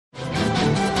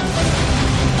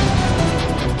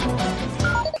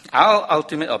Our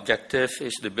ultimate objective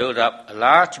is to build up a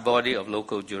large body of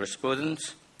local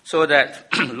jurisprudence so that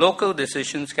local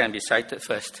decisions can be cited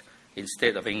first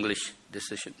instead of English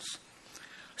decisions.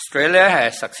 Australia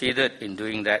has succeeded in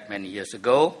doing that many years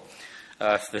ago,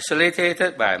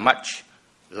 facilitated by a much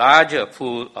larger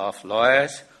pool of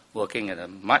lawyers working in a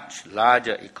much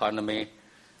larger economy,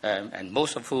 and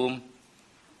most of whom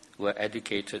were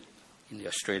educated in the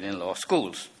Australian law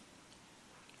schools.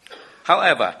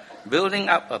 However, building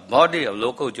up a body of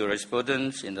local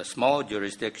jurisprudence in a small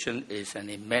jurisdiction is an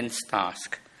immense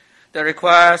task that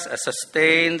requires a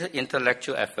sustained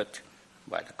intellectual effort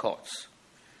by the courts.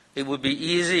 It would be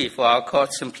easy for our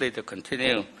courts simply to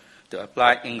continue to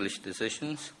apply English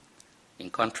decisions. In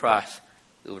contrast,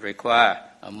 it would require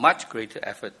a much greater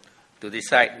effort to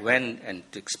decide when and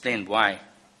to explain why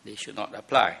they should not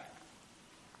apply.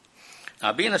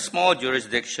 Now, being a small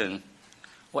jurisdiction,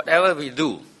 whatever we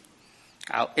do,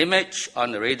 our image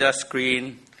on the radar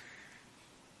screen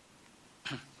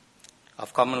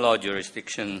of common law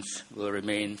jurisdictions will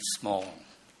remain small.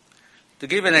 To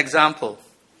give an example,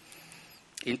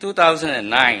 in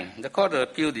 2009, the Court of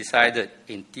Appeal decided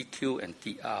in TQ and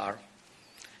TR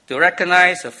to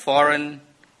recognize a foreign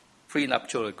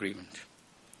prenuptial agreement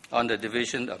on the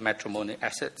division of matrimonial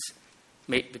assets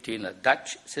made between a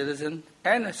Dutch citizen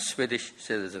and a Swedish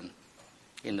citizen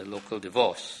in a local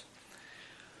divorce.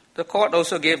 The court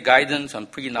also gave guidance on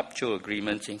prenuptial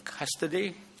agreements in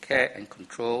custody, care and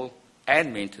control,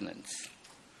 and maintenance.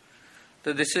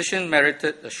 The decision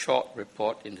merited a short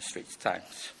report in the Straits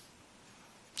Times.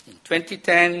 In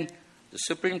 2010, the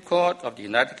Supreme Court of the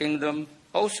United Kingdom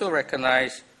also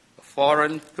recognized a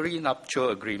foreign prenuptial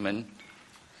agreement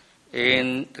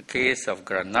in the case of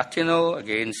Granatino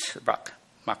against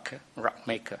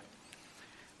Ruckmaker.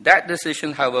 That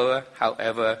decision,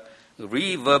 however,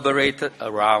 reverberated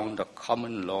around the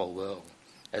common law world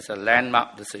as a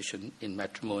landmark decision in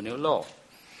matrimonial law.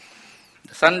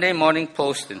 The Sunday Morning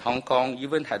Post in Hong Kong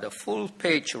even had a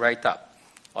full-page write-up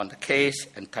on the case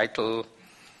entitled,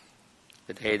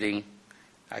 with the heading,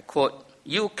 I quote,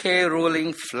 UK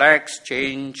ruling flags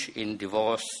change in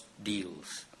divorce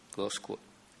deals, close quote.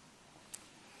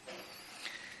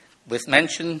 With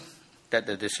mention that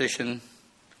the decision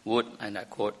would, and I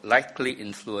quote, likely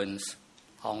influence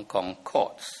Hong Kong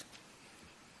courts.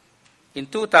 In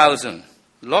 2000,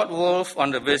 Lord Wolf,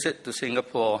 on the visit to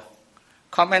Singapore,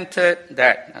 commented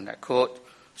that, and I quote,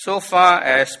 so far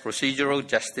as procedural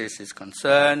justice is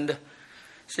concerned,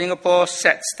 Singapore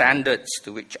sets standards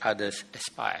to which others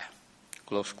aspire,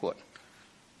 close quote.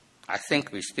 I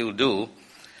think we still do,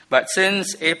 but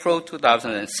since April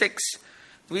 2006,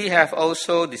 we have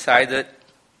also decided,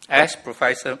 as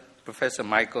Professor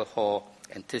Michael Hall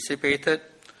anticipated,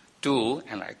 to,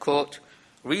 and I quote,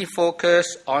 refocus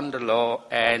on the law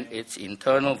and its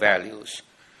internal values,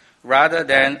 rather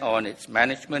than on its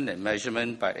management and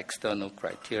measurement by external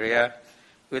criteria,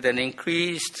 with an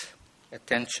increased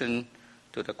attention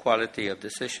to the quality of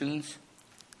decisions,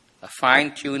 a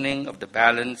fine-tuning of the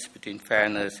balance between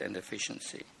fairness and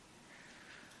efficiency.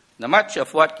 Now, much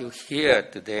of what you hear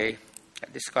today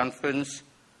at this conference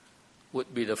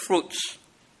would be the fruits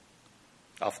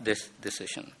of this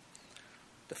decision.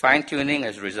 The fine-tuning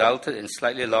has resulted in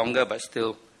slightly longer but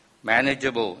still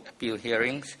manageable appeal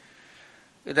hearings.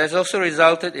 It has also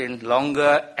resulted in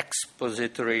longer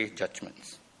expository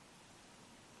judgments.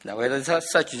 Now, whether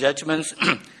such judgments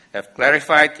have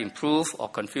clarified, improved, or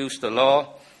confused the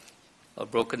law, or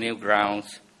broken new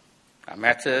grounds, are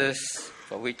matters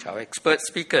for which our expert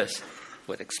speakers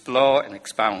would explore and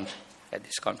expound at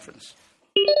this conference.